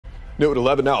New at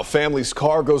 11 now, a family's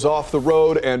car goes off the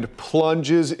road and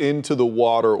plunges into the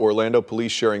water. Orlando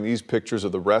police sharing these pictures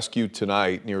of the rescue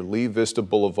tonight near Lee Vista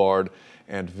Boulevard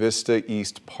and Vista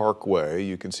East Parkway.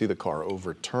 You can see the car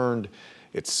overturned.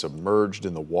 It's submerged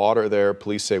in the water there.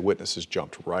 Police say witnesses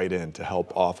jumped right in to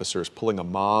help officers, pulling a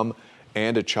mom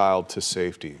and a child to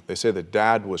safety. They say the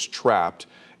dad was trapped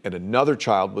and another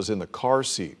child was in the car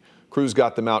seat. Crews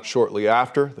got them out shortly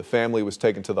after. The family was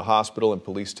taken to the hospital, and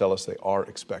police tell us they are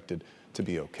expected to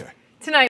be okay. Tonight.